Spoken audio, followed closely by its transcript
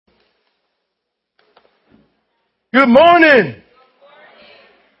Good morning.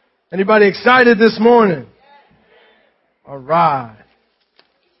 Anybody excited this morning? All right.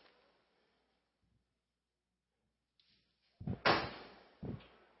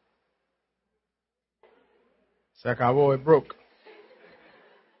 Se acabó, it broke.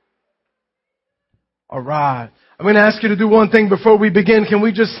 All right. I'm going to ask you to do one thing before we begin. Can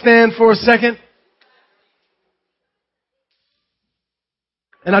we just stand for a second?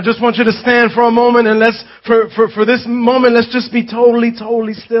 And I just want you to stand for a moment and for this moment, let's just be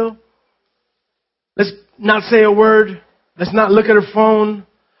totally still. Let's not say a word. Let's not look at a phone.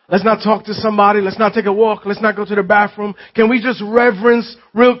 Let's not talk to somebody. Let's not take a walk. Let's not go to the bathroom. Can we just reverence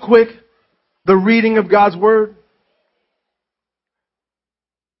real quick the reading of God's Word?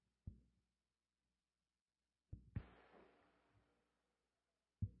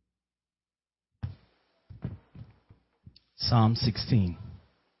 Psalm 16.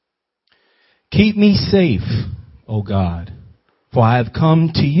 Keep me safe, O God, for I have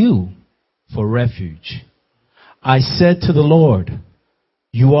come to you for refuge. I said to the Lord,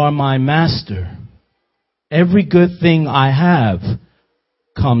 you are my master. Every good thing I have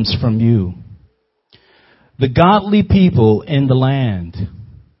comes from you. The godly people in the land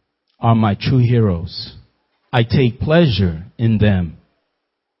are my true heroes. I take pleasure in them.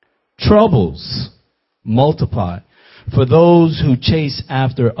 Troubles multiply for those who chase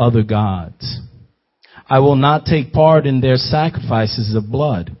after other gods. I will not take part in their sacrifices of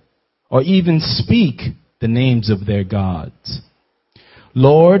blood, or even speak the names of their gods.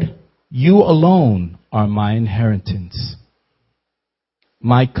 Lord, you alone are my inheritance,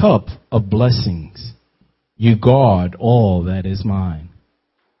 my cup of blessings. You guard all that is mine.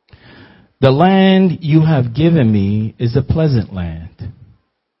 The land you have given me is a pleasant land.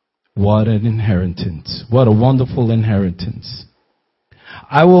 What an inheritance. What a wonderful inheritance.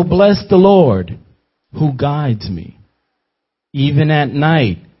 I will bless the Lord who guides me. Even at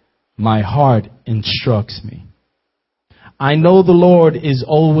night, my heart instructs me. I know the Lord is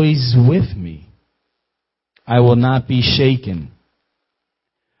always with me. I will not be shaken,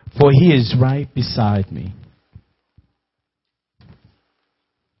 for he is right beside me.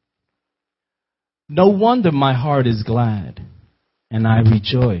 No wonder my heart is glad, and I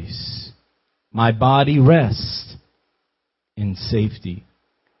rejoice. My body rests in safety.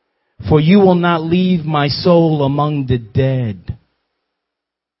 For you will not leave my soul among the dead,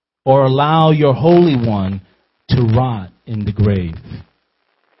 or allow your Holy One to rot in the grave.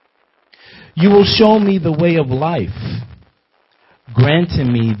 You will show me the way of life,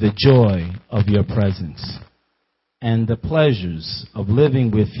 granting me the joy of your presence and the pleasures of living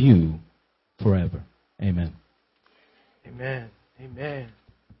with you forever. Amen. Amen. Amen.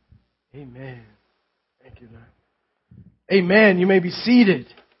 Amen. Thank you, Lord. Amen. You may be seated.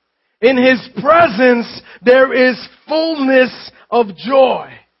 In His presence, there is fullness of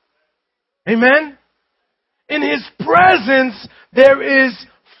joy. Amen. In His presence, there is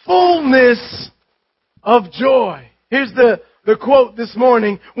fullness of joy. Here's the quote this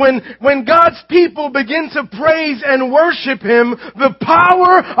morning. When God's people begin to praise and worship Him, the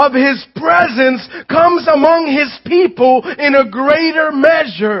power of His presence comes among His people in a greater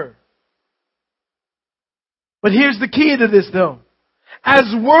measure. But here's the key to this though.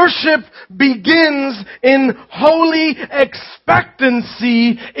 As worship begins in holy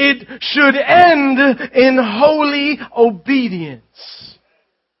expectancy, it should end in holy obedience.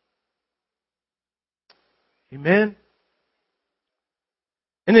 Amen.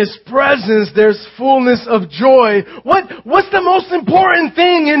 In His presence, there's fullness of joy. What's the most important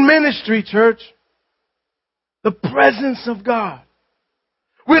thing in ministry, church? The presence of God.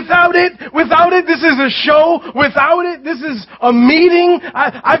 Without it, this is a show. Without it, this is a meeting.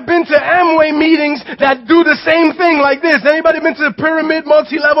 I've been to Amway meetings that do the same thing like this. Anybody been to the pyramid,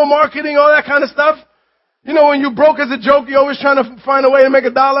 multi-level marketing, all that kind of stuff? You know, when you broke as a joke, you're always trying to find a way to make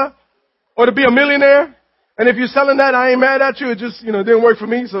 $1 or to be a millionaire. And if you're selling that, I ain't mad at you. It just, didn't work for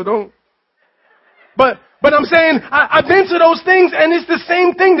me, so don't. But I'm saying, I've been to those things and it's the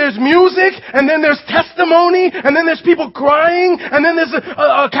same thing. There's music and then there's testimony and then there's people crying and then there's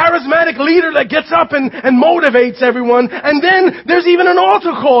a charismatic leader that gets up and motivates everyone. And then there's even an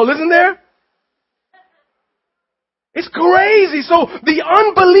altar call, isn't there? It's crazy. So the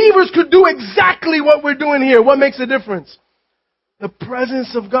unbelievers could do exactly what we're doing here. What makes a difference? The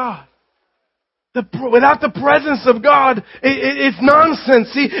presence of God. Without the presence of God, it's nonsense.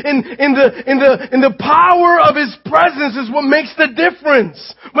 See, in the power of His presence is what makes the difference.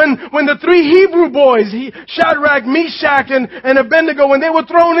 When the 3 Hebrew boys, Shadrach, Meshach, and Abednego, when they were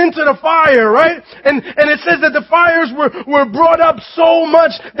thrown into the fire, right? And it says that the fires were brought up so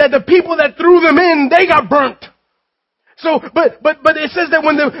much that the people that threw them in, they got burnt. So, but it says that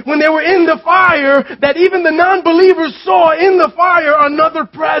when they were in the fire, that even the non-believers saw in the fire another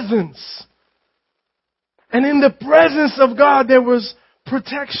presence. And in the presence of God, there was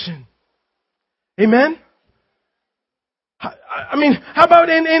protection. Amen? I mean, how about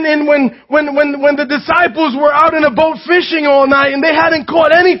when the disciples were out in a boat fishing all night and they hadn't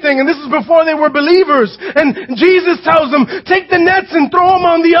caught anything, and this is before they were believers, and Jesus tells them, take the nets and throw them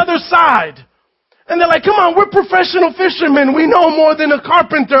on the other side. And they're like, come on, we're professional fishermen. We know more than a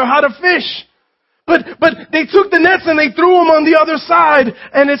carpenter how to fish. But they took the nets and they threw them on the other side,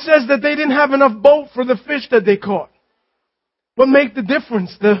 and it says that they didn't have enough boat for the fish that they caught. What made the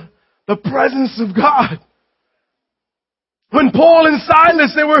difference? The presence of God. When Paul and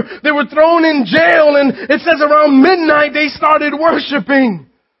Silas, they were thrown in jail, and it says around midnight they started worshiping.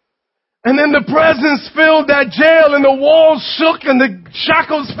 And then the presence filled that jail, and the walls shook, and the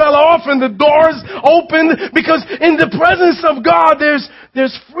shackles fell off, and the doors opened, because in the presence of God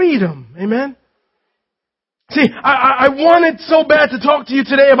there's freedom. Amen? See, I wanted so bad to talk to you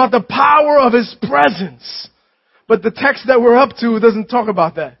today about the power of His presence. But the text that we're up to doesn't talk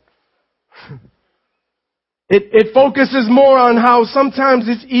about that. It focuses more on how sometimes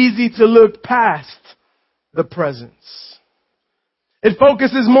it's easy to look past the presence. It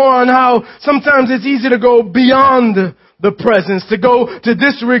focuses more on how sometimes it's easy to go beyond the presence, to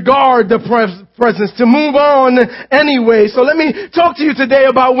disregard the presence, to move on anyway. So let me talk to you today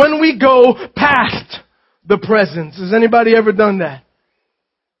about when we go past the presence. Has anybody ever done that?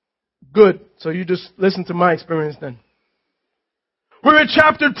 Good. So you just listen to my experience then. We're at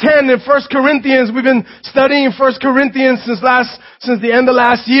chapter 10 in 1 Corinthians. We've been studying 1 Corinthians since the end of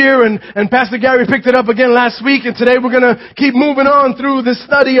last year, and Pastor Gary picked it up again last week, and today we're gonna keep moving on through the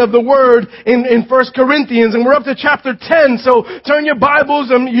study of the Word in 1 Corinthians, and we're up to chapter 10, so turn your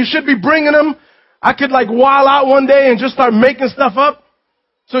Bibles, you should be bringing them. I could while out one day and just start making stuff up.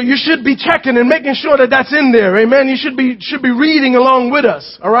 So you should be checking and making sure that that's in there, amen? You should be reading along with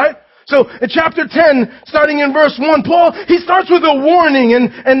us, alright? So in chapter 10, starting in verse 1, Paul, he starts with a warning,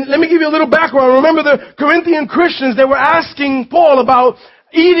 and let me give you a little background. Remember the Corinthian Christians, they were asking Paul about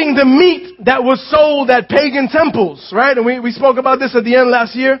eating the meat that was sold at pagan temples, right? And we spoke about this at the end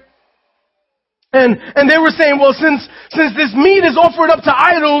last year. And they were saying, well, since this meat is offered up to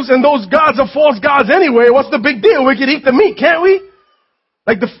idols and those gods are false gods anyway, what's the big deal? We could eat the meat, can't we?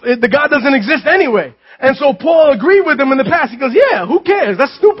 The God doesn't exist anyway. And so Paul agreed with them in the past. He goes, yeah, who cares?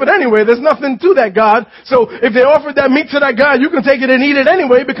 That's stupid anyway. There's nothing to that God. So if they offered that meat to that God, you can take it and eat it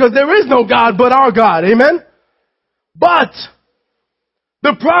anyway, because there is no God but our God. Amen? But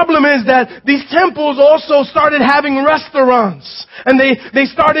the problem is that these temples also started having restaurants, and they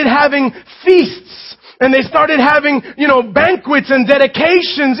started having feasts. And they started having, banquets and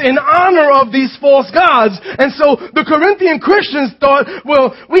dedications in honor of these false gods. And so the Corinthian Christians thought,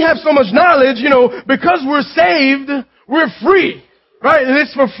 well, we have so much knowledge, because we're saved, we're free. Right? And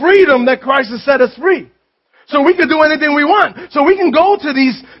it's for freedom that Christ has set us free. So we could do anything we want. So we can go to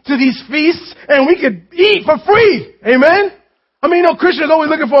these feasts and we could eat for free. Amen? I mean, Christians always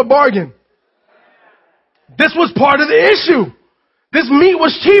looking for a bargain. This was part of the issue. This meat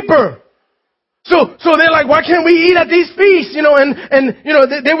was cheaper. So they're like, why can't we eat at these feasts? They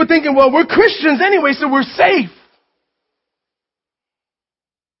were thinking, well, we're Christians anyway, so we're safe.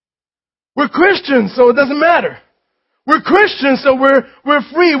 We're Christians, so it doesn't matter. We're Christians, so we're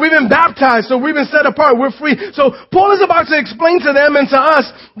free. We've been baptized, so we've been set apart. We're free. So Paul is about to explain to them and to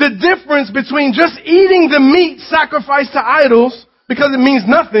us the difference between just eating the meat sacrificed to idols, because it means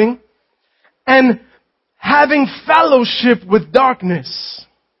nothing, and having fellowship with darkness.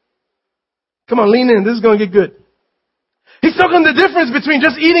 Come on, lean in. This is going to get good. He's talking the difference between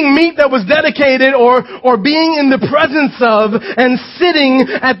just eating meat that was dedicated or being in the presence of and sitting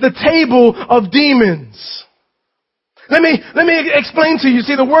at the table of demons. Let me explain to you.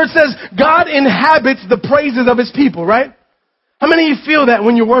 See, the word says God inhabits the praises of His people, right? How many of you feel that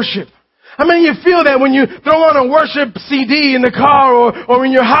when you worship? How many of you feel that when you throw on a worship CD in the car or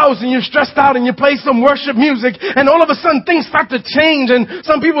in your house and you're stressed out and you play some worship music and all of a sudden things start to change, and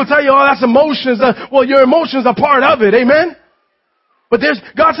some people tell you, oh, that's emotions. Well, your emotions are part of it. Amen? But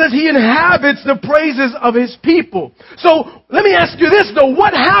God says He inhabits the praises of His people. So let me ask you this though.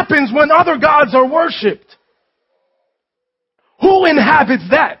 What happens when other gods are worshipped? Who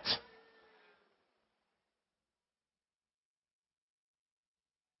inhabits that?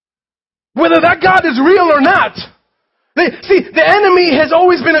 Whether that God is real or not. The enemy has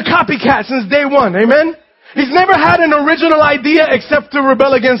always been a copycat since day one. Amen? He's never had an original idea except to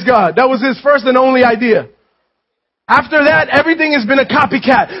rebel against God. That was his first and only idea. After that, everything has been a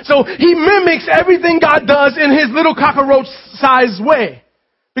copycat. So he mimics everything God does in his little cockroach-sized way.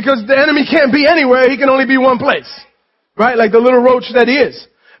 Because the enemy can't be anywhere, he can only be one place. Right? Like the little roach that he is.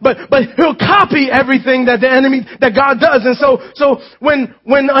 But he'll copy everything that that God does. And so when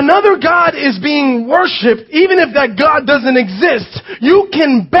another God is being worshipped, even if that God doesn't exist, you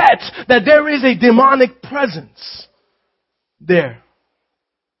can bet that there is a demonic presence there.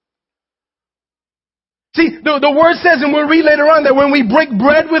 See, the word says, and we'll read later on, that when we break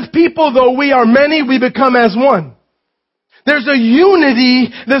bread with people, though we are many, we become as one. There's a unity,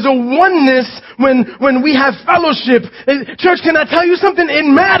 there's a oneness when we have fellowship. Church, can I tell you something? It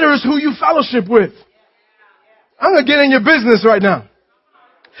matters who you fellowship with. I'm going to get in your business right now.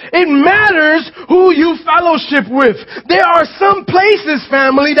 It matters who you fellowship with. There are some places,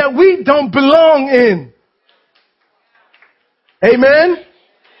 family, that we don't belong in. Amen?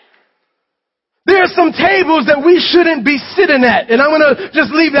 There are some tables that we shouldn't be sitting at. And I'm going to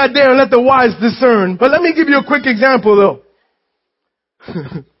just leave that there and let the wise discern. But let me give you a quick example, though.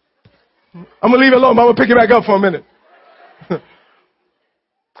 I'm going to leave it alone, but I'm going to pick it back up for a minute.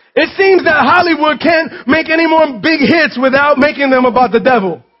 It seems that Hollywood can't make any more big hits without making them about the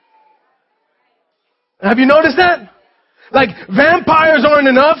devil. Have you noticed that? Like, vampires aren't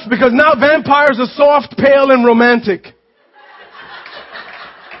enough because now vampires are soft, pale, and romantic.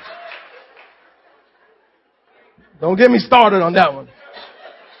 Don't get me started on that one.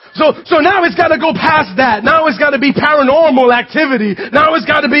 So now it's got to go past that. Now it's got to be paranormal activity. Now it's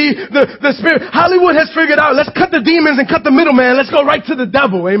got to be the spirit. Hollywood has figured out, let's cut the demons and cut the middleman. Let's go right to the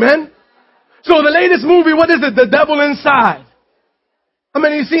devil. Amen? So the latest movie, what is it? The Devil Inside. How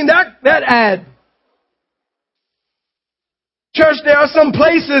many of you seen that ad? Church, there are some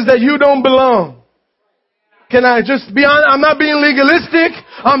places that you don't belong. Can I just be honest? I'm not being legalistic.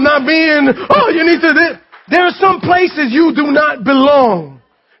 I'm not being, you need to... There are some places you do not belong.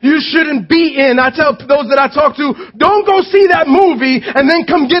 You shouldn't be in. I tell those that I talk to, don't go see that movie and then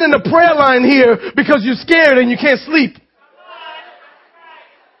come get in the prayer line here because you're scared and you can't sleep.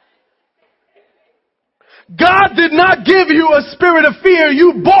 God did not give you a spirit of fear.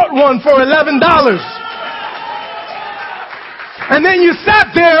 You bought one for $11. And then you sat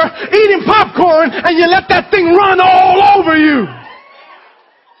there eating popcorn and you let that thing run all over you.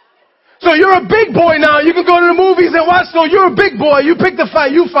 So you're a big boy now. You can go to the movies and watch. So you're a big boy. You pick the fight.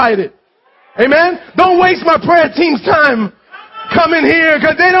 You fight it. Amen? Don't waste my prayer team's time coming here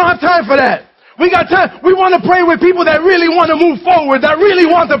because they don't have time for that. We got time. We want to pray with people that really want to move forward, that really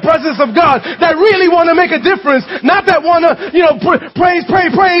want the presence of God, that really want to make a difference. Not that want to,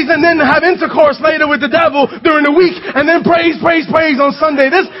 praise, and then have intercourse later with the devil during the week and then praise on Sunday.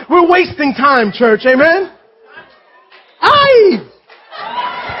 We're wasting time, church. Amen?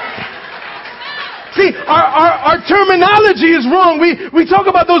 See, our terminology is wrong. We talk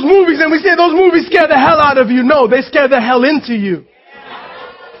about those movies and we say those movies scare the hell out of you. No, they scare the hell into you.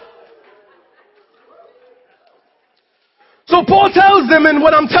 So Paul tells them, and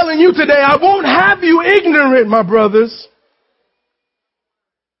what I'm telling you today, I won't have you ignorant, my brothers.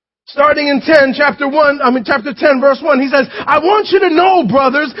 Starting in chapter 10, verse 1, he says, I want you to know,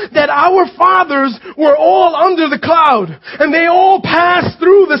 brothers, that our fathers were all under the cloud, and they all passed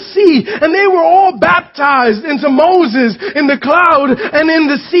through the sea, and they were all baptized into Moses in the cloud and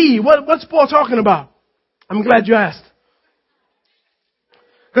in the sea. What's Paul talking about? I'm glad you asked.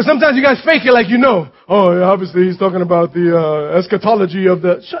 Because sometimes you guys fake it like you know. Oh, obviously he's talking about the eschatology of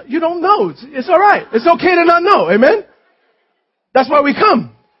the... You don't know. It's all right. It's okay to not know. Amen? That's why we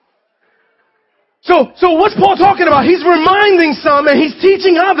come. So what's Paul talking about? He's reminding some and he's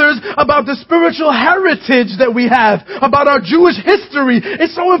teaching others about the spiritual heritage that we have, about our Jewish history.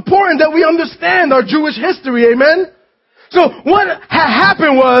 It's so important that we understand our Jewish history, amen? So what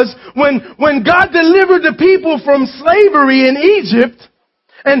happened was when God delivered the people from slavery in Egypt,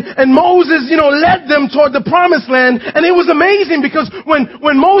 and Moses, led them toward the promised land. And it was amazing because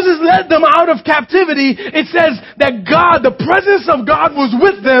when Moses led them out of captivity, it says that God, the presence of God was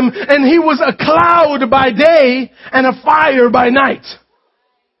with them and he was a cloud by day and a fire by night.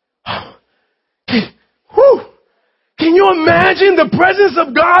 Can you imagine the presence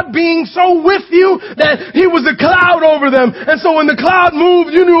of God being so with you that he was a cloud over them? And so when the cloud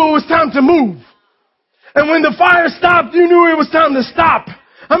moved, you knew it was time to move. And when the fire stopped, you knew it was time to stop.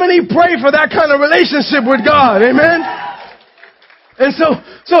 How many pray for that kind of relationship with God? Amen? And so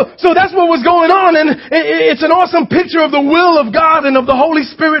that's what was going on. And it's an awesome picture of the will of God and of the Holy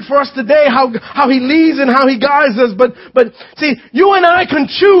Spirit for us today, how he leads and how he guides us. But see, you and I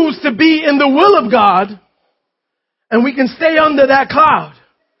can choose to be in the will of God, and we can stay under that cloud,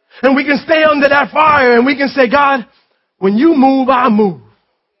 and we can stay under that fire, and we can say, God, When you move, I move.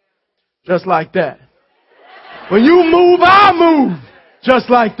 Just like that. When you move, I move. Just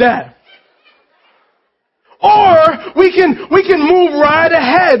like that. Or we can move right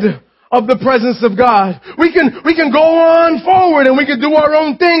ahead of the presence of God. We can go on forward and we can do our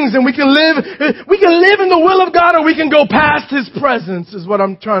own things and we can live in the will of God, or we can go past His presence, is what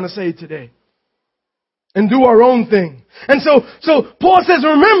I'm trying to say today. And do our own thing. And so Paul says,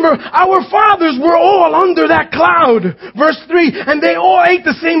 remember, our fathers were all under that cloud. Verse 3, and they all ate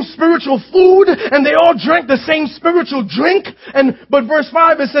the same spiritual food, and they all drank the same spiritual drink. But verse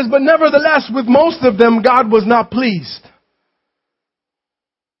 5, it says, but nevertheless, with most of them, God was not pleased.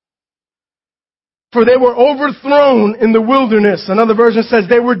 For they were overthrown in the wilderness. Another version says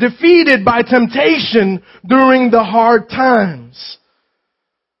they were defeated by temptation during the hard times.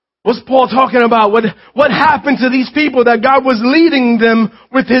 What's Paul talking about? What happened to these people that God was leading them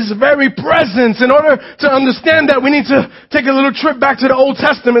with His very presence? In order to understand that, we need to take a little trip back to the Old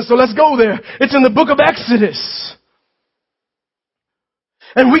Testament. So let's go there. It's in the book of Exodus.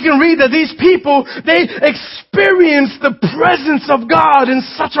 And we can read that these people, they experienced the presence of God in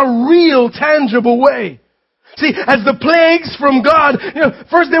such a real, tangible way. See, as the plagues from God,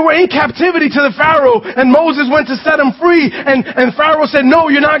 first they were in captivity to the Pharaoh, and Moses went to set them free, and Pharaoh said, no,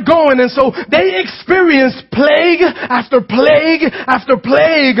 you're not going. And so they experienced plague after plague after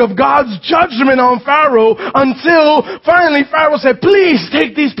plague of God's judgment on Pharaoh, until finally Pharaoh said, please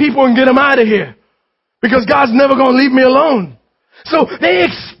take these people and get them out of here, because God's never going to leave me alone. So they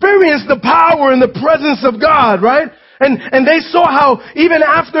experienced the power and the presence of God, right? And they saw how even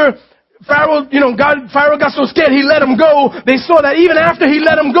after Pharaoh got so scared he let him go. They saw that even after he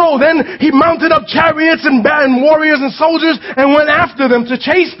let him go, then he mounted up chariots and warriors and soldiers and went after them to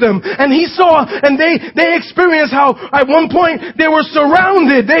chase them. And he saw, and they experienced how at one point they were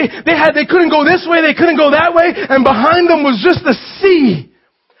surrounded. They couldn't go this way, they couldn't go that way, and behind them was just the sea.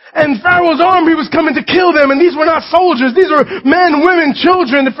 And Pharaoh's army was coming to kill them, and these were not soldiers. These were men, women,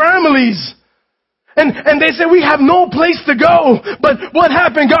 children, families. And they said, we have no place to go. But what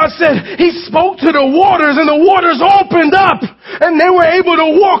happened? God said, He spoke to the waters, and the waters opened up, and they were able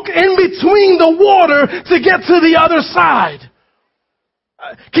to walk in between the water to get to the other side.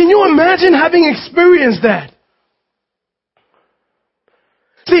 Can you imagine having experienced that?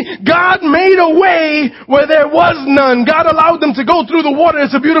 See, God made a way where there was none. God allowed them to go through the water.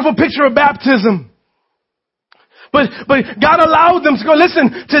 It's a beautiful picture of baptism. But God allowed them to go.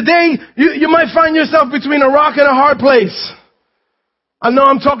 Listen, today you might find yourself between a rock and a hard place. I know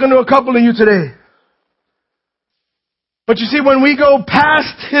I'm talking to a couple of you today. But you see, when we go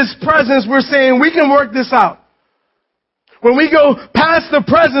past His presence, we're saying we can work this out. When we go past the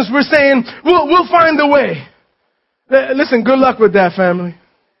presence, we're saying we'll find a way. Listen, good luck with that, family.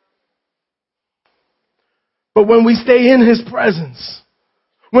 But when we stay in His presence,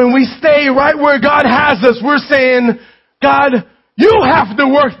 when we stay right where God has us, we're saying, God, you have to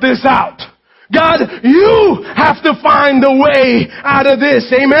work this out. God, you have to find a way out of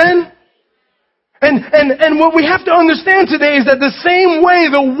this. Amen? And what we have to understand today is that the same way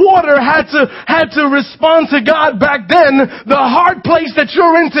the water had to respond to God back then, the hard place that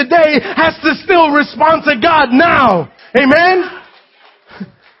you're in today has to still respond to God now. Amen?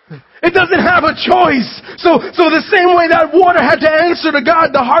 It doesn't have a choice. So the same way that water had to answer to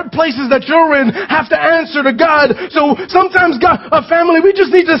God, the hard places that you're in have to answer to God. So sometimes God, a family, we just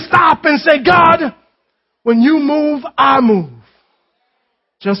need to stop and say, God, when you move, I move.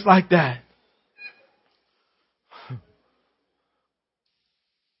 Just like that.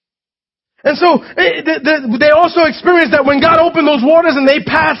 And so they also experienced that when God opened those waters and they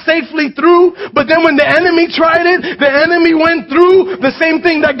passed safely through, but then when the enemy tried it, the enemy went through the same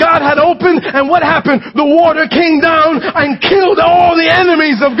thing that God had opened, and what happened? The water came down and killed all the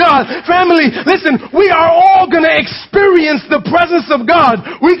enemies of God. Family, listen, we are all going to experience the presence of God.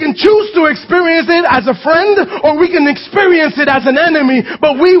 We can choose to experience it as a friend, or we can experience it as an enemy,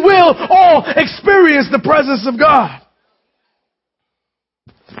 but we will all experience the presence of God.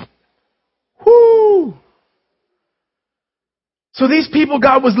 Whoo! So these people,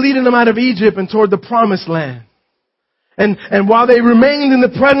 God was leading them out of Egypt and toward the promised land. And while they remained in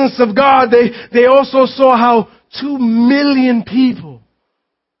the presence of God, they also saw how 2 million people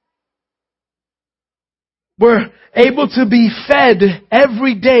were able to be fed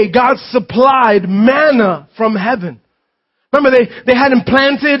every day. God supplied manna from heaven. Remember, they hadn't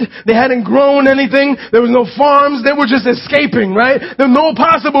planted, they hadn't grown anything, there was no farms, they were just escaping, right? There was no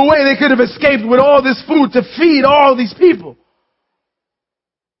possible way they could have escaped with all this food to feed all these people.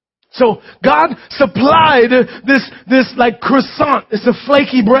 So God supplied this like croissant. It's a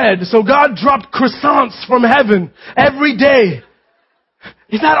flaky bread. So God dropped croissants from heaven every day.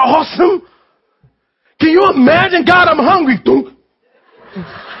 Is that awesome? Can you imagine? God, I'm hungry.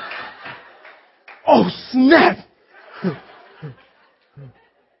 Oh, snap.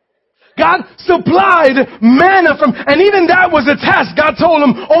 God supplied manna from, and even that was a test. God told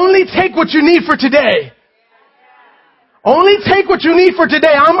him, only take what you need for today. Only take what you need for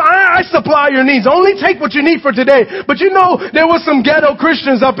today. I supply your needs. Only take what you need for today. But you know, there was some ghetto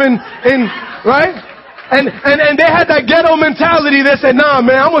Christians up in, right? And they had that ghetto mentality. They said, nah,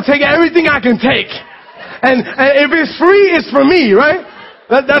 man, I'm going to take everything I can take. And if it's free, it's for me, right?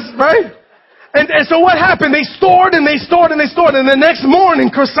 That's right. And so what happened? They stored and they stored and they stored. And the next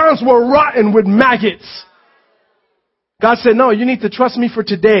morning, croissants were rotten with maggots. God said, no, you need to trust me for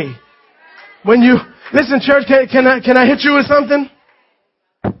today. When you, listen, church, can I hit you with something?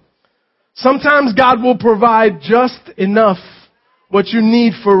 Sometimes God will provide just enough what you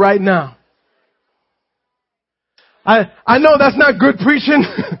need for right now. I know that's not good preaching.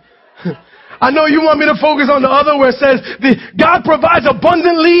 I know you want me to focus on the other where it says God provides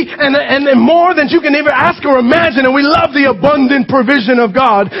abundantly and more than you can ever ask or imagine. And we love the abundant provision of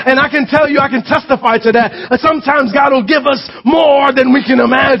God. And I can tell you, I can testify to that. And sometimes God will give us more than we can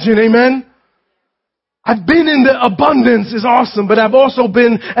imagine. Amen. I've been in the abundance is awesome, but I've also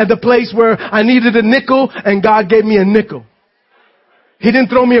been at the place where I needed a nickel and God gave me a nickel. He didn't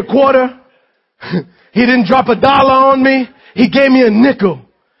throw me a quarter. He didn't drop $1 on me. He gave me a nickel.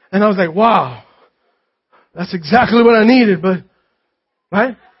 And I was like, wow, that's exactly what I needed, but,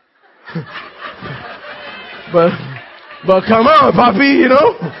 right? but come on, Papi, you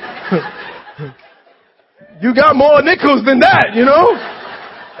know? You got more nickels than that, you know?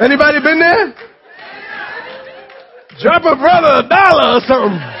 Anybody been there? Drop a brother $1 or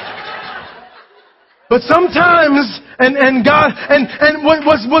something. But sometimes, and God, and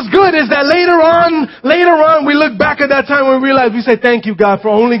what's good is that later on, we look back at that time and we realize, we say, thank you, God,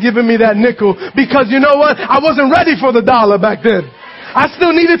 for only giving me that nickel. Because you know what? I wasn't ready for the $1 back then. I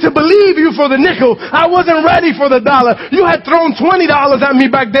still needed to believe you for the nickel. I wasn't ready for the $1. You had thrown $20 at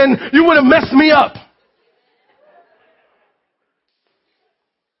me back then, you would have messed me up.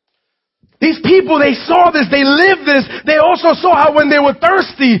 These people, they saw this, they lived this. They also saw how when they were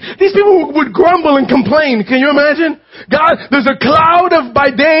thirsty, these people would grumble and complain. Can you imagine? God, there's a cloud by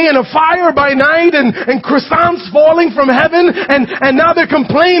day and a fire by night and croissants falling from heaven and now they're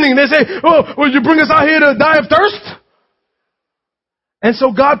complaining. They say, oh, will you bring us out here to die of thirst? And so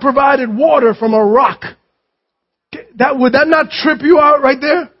God provided water from a rock. Would that not trip you out right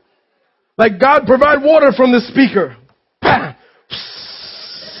there? Like God provide water from the speaker. Bam!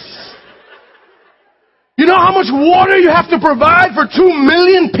 You know how much water you have to provide for 2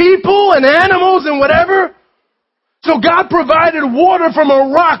 million people and animals and whatever? So God provided water from a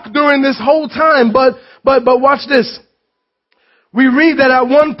rock during this whole time. But watch this. We read that at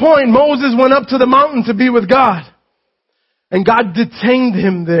one point Moses went up to the mountain to be with God. And God detained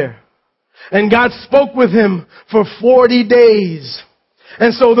him there. And God spoke with him for 40 days.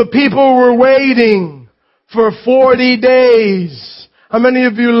 And so the people were waiting for 40 days. How many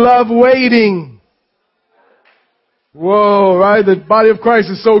of you love waiting? Whoa, right? The body of Christ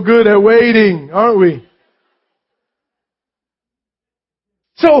is so good at waiting, aren't we?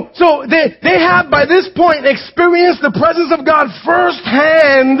 So they have by this point experienced the presence of God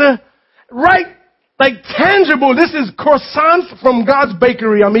firsthand, right? Like tangible. This is croissants from God's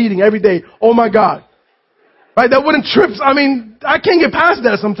bakery I'm eating every day. Oh my God. Right? That wouldn't trip. I mean, I can't get past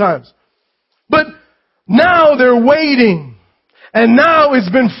that sometimes. But now they're waiting. And now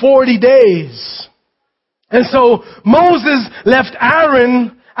it's been 40 days. And so Moses left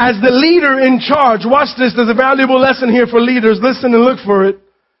Aaron as the leader in charge. Watch this. There's a valuable lesson here for leaders. Listen and look for it.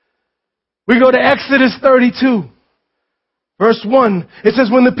 We go to Exodus 32. Verse 1. It says,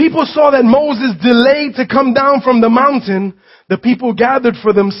 when the people saw that Moses delayed to come down from the mountain, the people gathered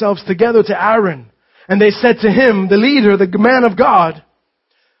for themselves together to Aaron. And they said to him, the leader, the man of God,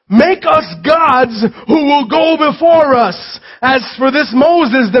 make us gods who will go before us. As for this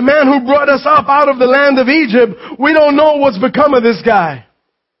Moses, the man who brought us up out of the land of Egypt, we don't know what's become of this guy.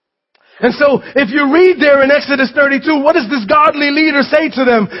 And so, if you read there in Exodus 32, what does this godly leader say to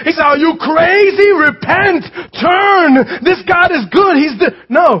them? He said, are you crazy? Repent! Turn! This God is good.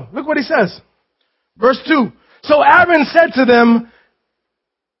 No, look what he says. Verse 2. So Aaron said to them,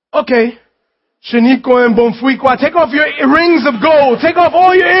 okay, Sheniko and Bonfuikwa, take off your rings of gold. Take off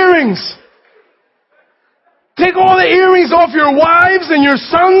all your earrings. Take all the earrings off your wives and your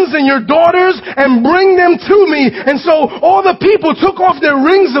sons and your daughters and bring them to me. And so all the people took off their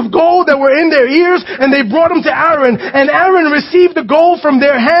rings of gold that were in their ears and they brought them to Aaron. And Aaron received the gold from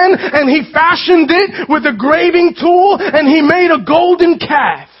their hand and he fashioned it with a graving tool and he made a golden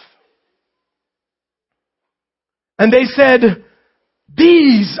calf. And they said,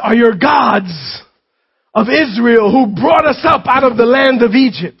 these are your gods of Israel who brought us up out of the land of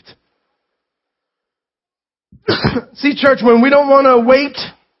Egypt. See, church, when we don't want to wait,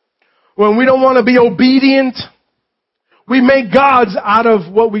 when we don't want to be obedient, we make gods out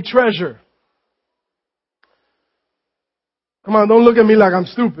of what we treasure. Come on, don't look at me like I'm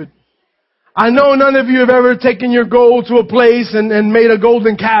stupid. I know none of you have ever taken your gold to a place and made a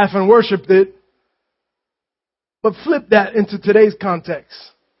golden calf and worshipped it. But flip that into today's context.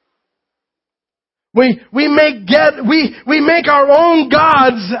 We make our own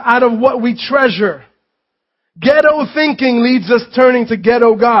gods out of what we treasure. Ghetto thinking leads us turning to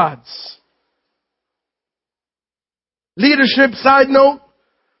ghetto gods. Leadership side note.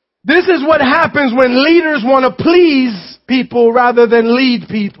 This is what happens when leaders want to please people rather than lead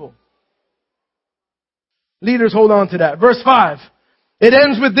people. Leaders, hold on to that. Verse 5. It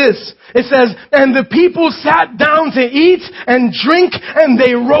ends with this. It says, and the people sat down to eat and drink and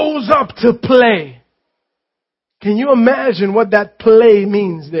they rose up to play. Can you imagine what that play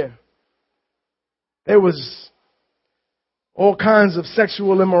means there? There was all kinds of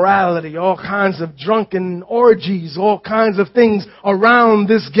sexual immorality, all kinds of drunken orgies, all kinds of things around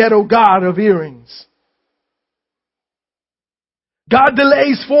this ghetto god of earrings. God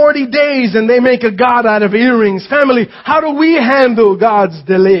delays 40 days and they make a god out of earrings. Family, how do we handle God's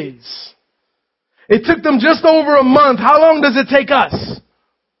delays? It took them just over a month. How long does it take us?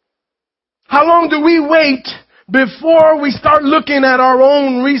 How long do we wait before we start looking at our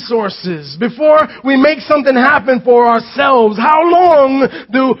own resources, before we make something happen for ourselves? How long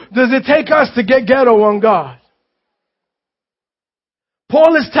does it take us to get ghetto on God?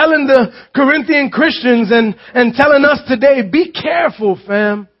 Paul is telling the Corinthian Christians and telling us today, be careful,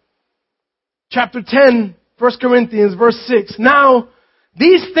 fam. Chapter 10, 1 Corinthians, verse 6. Now,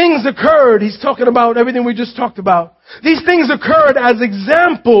 these things occurred. He's talking about everything we just talked about. These things occurred as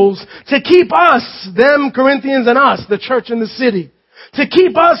examples to keep us, them, Corinthians, and us, the church in the city, to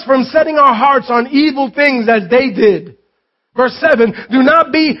keep us from setting our hearts on evil things as they did. Verse 7, do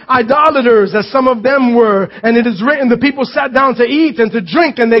not be idolaters as some of them were. And it is written, the people sat down to eat and to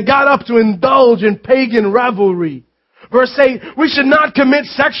drink and they got up to indulge in pagan revelry. Verse 8, we should not commit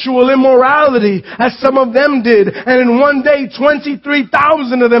sexual immorality as some of them did. And in one day,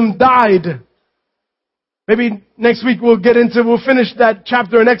 23,000 of them died. Maybe next week we'll finish that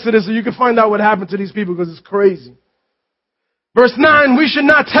chapter in Exodus so you can find out what happened to these people because it's crazy. Verse 9, we should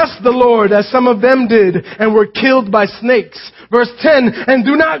not test the Lord as some of them did and were killed by snakes. Verse 10, and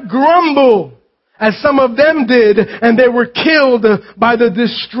do not grumble as some of them did and they were killed by the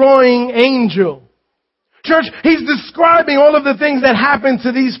destroying angel. Church, he's describing all of the things that happened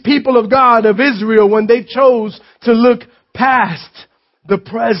to these people of God, of Israel, when they chose to look past the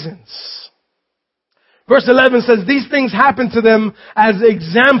presence. Verse 11 says, these things happened to them as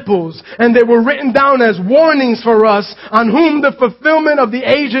examples, and they were written down as warnings for us, on whom the fulfillment of the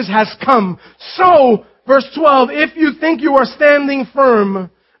ages has come. So, verse 12, if you think you are standing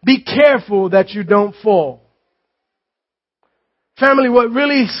firm, be careful that you don't fall. Family, what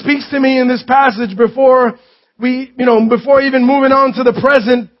really speaks to me in this passage before even moving on to the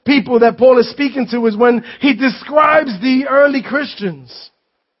present people that Paul is speaking to is when he describes the early Christians.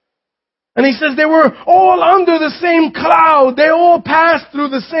 And he says they were all under the same cloud. They all passed through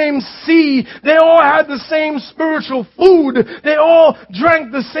the same sea. They all had the same spiritual food. They all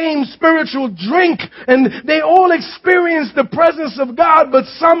drank the same spiritual drink. And they all experienced the presence of God, but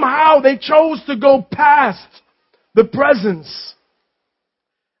somehow they chose to go past the presence.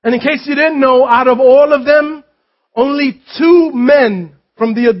 And in case you didn't know, out of all of them, only 2 men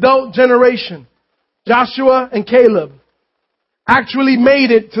from the adult generation, Joshua and Caleb, actually made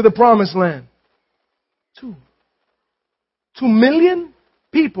it to the promised land. 2 million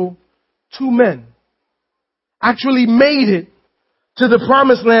people, 2 men, actually made it to the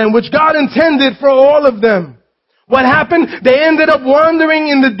promised land, which God intended for all of them. What happened? They ended up wandering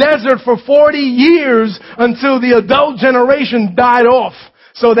in the desert for 40 years until the adult generation died off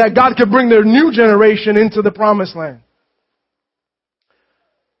so that God could bring their new generation into the promised land.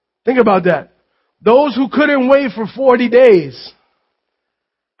 Think about that. Those who couldn't wait for 40 days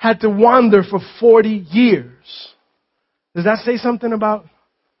had to wander for 40 years. Does that say something about,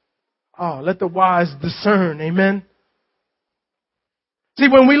 let the wise discern, amen? See,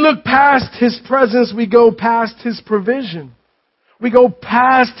 when we look past His presence, we go past His provision. We go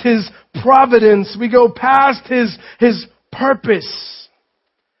past His providence. We go past His purpose.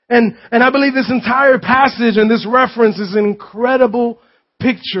 And I believe this entire passage and this reference is an incredible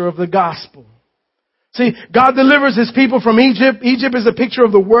picture of the gospel. See, God delivers His people from Egypt. Egypt is a picture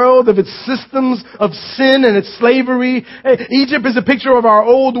of the world, of its systems of sin and its slavery. Egypt is a picture of our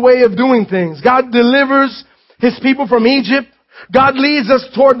old way of doing things. God delivers His people from Egypt. God leads us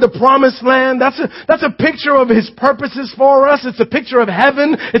toward the promised land. That's a picture of His purposes for us. It's a picture of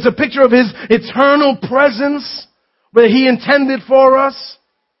heaven. It's a picture of His eternal presence that He intended for us.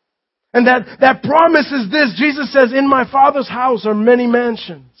 And that promise is this. Jesus says, in my Father's house are many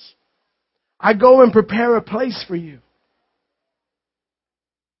mansions. I go and prepare a place for you.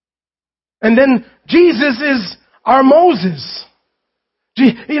 And then Jesus is our Moses.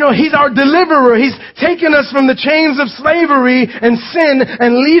 He's our deliverer. He's taken us from the chains of slavery and sin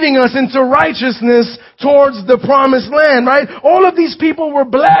and leading us into righteousness towards the promised land, right? All of these people were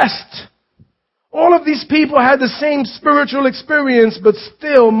blessed. All of these people had the same spiritual experience, but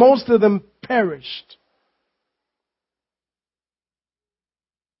still most of them perished.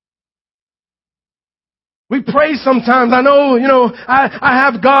 We pray sometimes. I know, I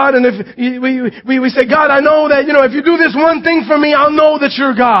have God, and if we say, God, I know that, if you do this one thing for me, I'll know that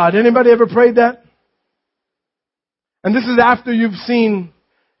you're God. Anybody ever prayed that? And this is after you've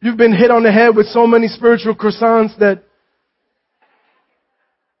been hit on the head with so many spiritual croissants that,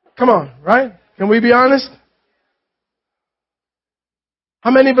 come on, right? Can we be honest?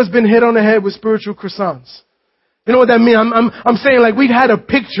 How many of us been hit on the head with spiritual croissants? You know what that means? I'm saying like we've had a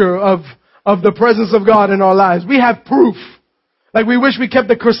picture of the presence of God in our lives. We have proof. Like we wish we kept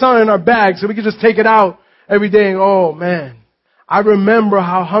the croissant in our bag so we could just take it out every day and, oh man, I remember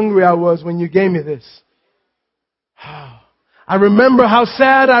how hungry I was when you gave me this. I remember how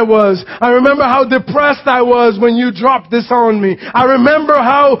sad I was. I remember how depressed I was when you dropped this on me. I remember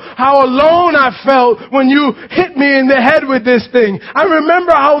how alone I felt when you hit me in the head with this thing. I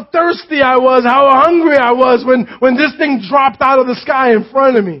remember how thirsty I was, how hungry I was when this thing dropped out of the sky in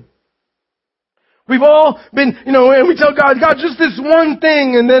front of me. We've all been, and we tell God, just this one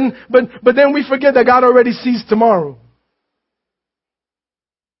thing, and then, but then we forget that God already sees tomorrow.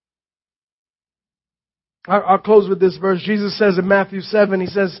 I'll close with this verse. Jesus says in Matthew 7, He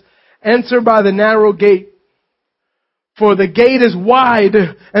says, enter by the narrow gate, for the gate is wide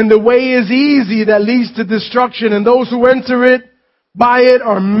and the way is easy that leads to destruction, and those who enter it by it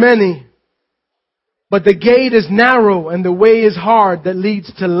are many. But the gate is narrow and the way is hard that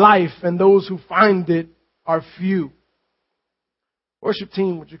leads to life, and those who find it are few. Worship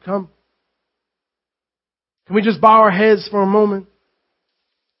team, would you come? Can we just bow our heads for a moment?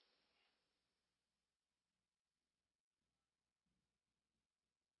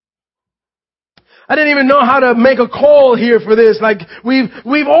 I didn't even know how to make a call here for this. Like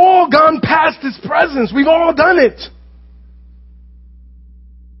we've all gone past His presence. We've all done it.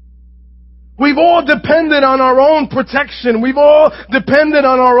 We've all depended on our own protection. We've all depended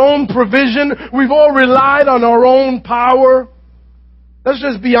on our own provision. We've all relied on our own power. Let's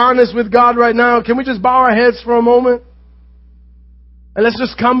just be honest with God right now. Can we just bow our heads for a moment? And let's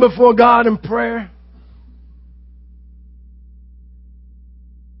just come before God in prayer.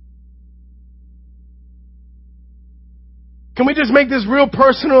 Can we just make this real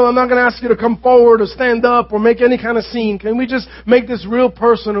personal? I'm not going to ask you to come forward or stand up or make any kind of scene. Can we just make this real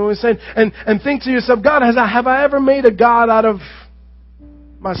personal and say, and think to yourself, God, have I ever made a God out of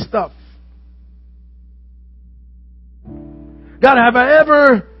my stuff? God, have I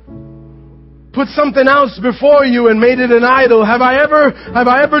ever put something else before you and made it an idol? Have I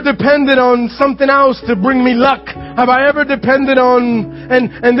ever depended on something else to bring me luck? Have I ever depended on,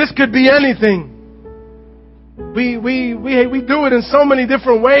 and this could be anything. We do it in so many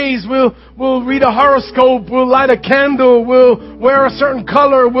different ways. We'll read a horoscope. We'll light a candle. We'll wear a certain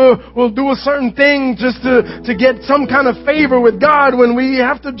color. We'll do a certain thing just to get some kind of favor with God, when we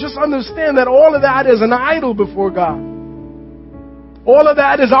have to just understand that all of that is an idol before God. All of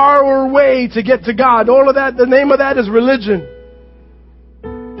that is our way to get to God. All of that, the name of that is religion.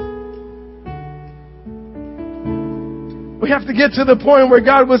 We have to get to the point where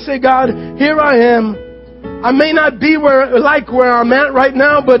God will say, God, here I am. I may not be where I'm at right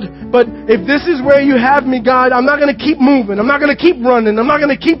now, but if this is where you have me, God, I'm not going to keep moving. I'm not going to keep running. I'm not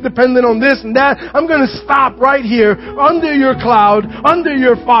going to keep depending on this and that. I'm going to stop right here under your cloud, under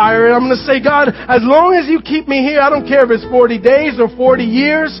your fire. And I'm going to say, God, as long as you keep me here, I don't care if it's 40 days or 40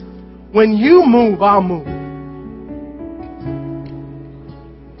 years. When you move, I'll move.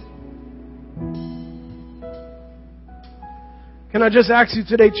 Can I just ask you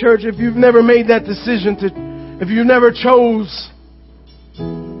today, church, if you've never made that decision if you never chose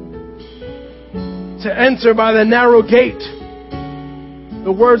to enter by the narrow gate,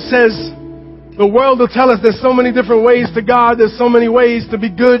 the Word says, the world will tell us there's so many different ways to God, there's so many ways to be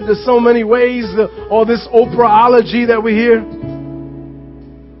good, there's so many ways, all this Oprahology that we hear.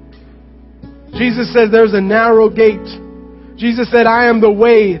 Jesus says there's a narrow gate. Jesus said, I am the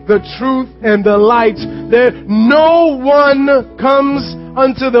way, the truth, and the light. No one comes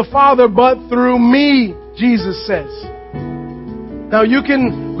unto the Father but through me, Jesus says. Now you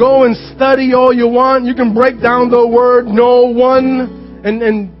can go and study all you want. You can break down the word no one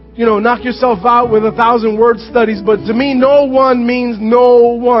and knock yourself out with 1,000 word studies. But to me, no one means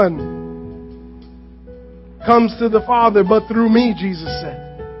no one comes to the Father but through me, Jesus said.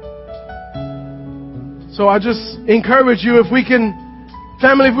 So I just encourage you, if we can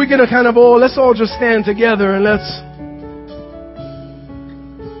let's all just stand together and let's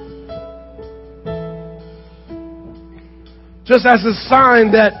just as a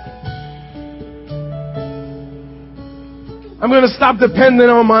sign that I'm going to stop depending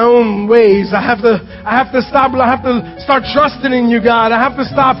on my own ways. I have to start trusting in you, God. I have to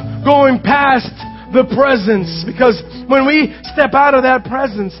stop going past the presence, because when we step out of that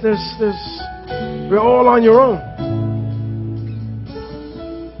presence, we're all on your own.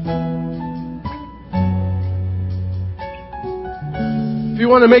 If you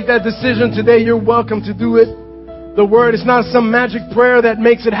want to make that decision today, you're welcome to do it. The Word is not some magic prayer that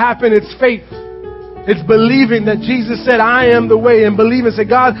makes it happen. It's faith. It's believing that Jesus said, I am the way. And believe and say,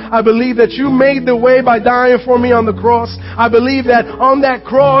 God, I believe that you made the way by dying for me on the cross. I believe that on that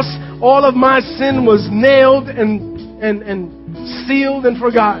cross, all of my sin was nailed and sealed and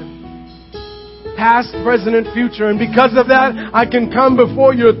forgotten. Past, present, and future. And because of that, I can come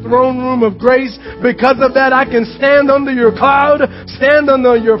before your throne room of grace. Because of that, I can stand under your cloud, stand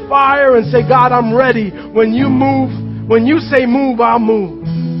under your fire, and say, God, I'm ready. When you move, when you say move, I'll move.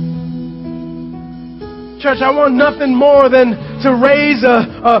 Church, I want nothing more than to raise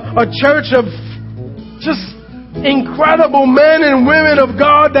a church of just incredible men and women of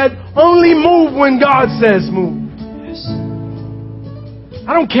God that only move when God says move.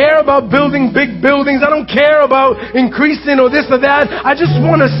 I don't care about building big buildings. I don't care about increasing or this or that. I just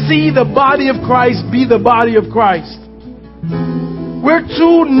want to see the body of Christ be the body of Christ. We're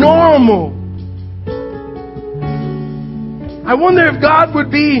too normal. I wonder if God would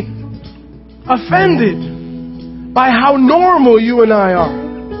be offended by how normal you and I are.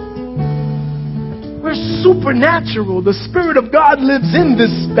 We're supernatural. The Spirit of God lives in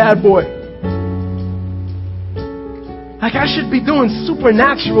this bad boy. Like I should be doing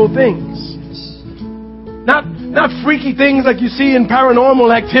supernatural things. Not freaky things like you see in Paranormal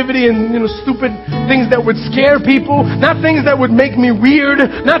Activity and stupid things that would scare people. Not things that would make me weird.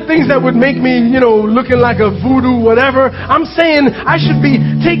 Not things that would make me looking like a voodoo whatever. I'm saying I should be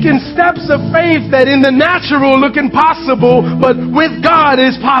taking steps of faith that in the natural look impossible, but with God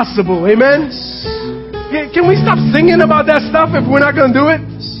is possible. Amen? Can we stop singing about that stuff if we're not going to do it?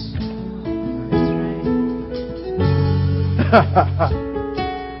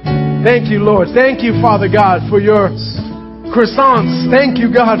 Thank you, Lord. Thank you, Father God, for your croissants. Thank you,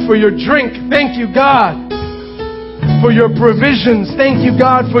 God, for your drink. Thank you, God, for your provisions. Thank you,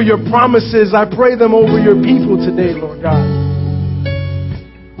 God, for your promises. I pray them over your people today, Lord God.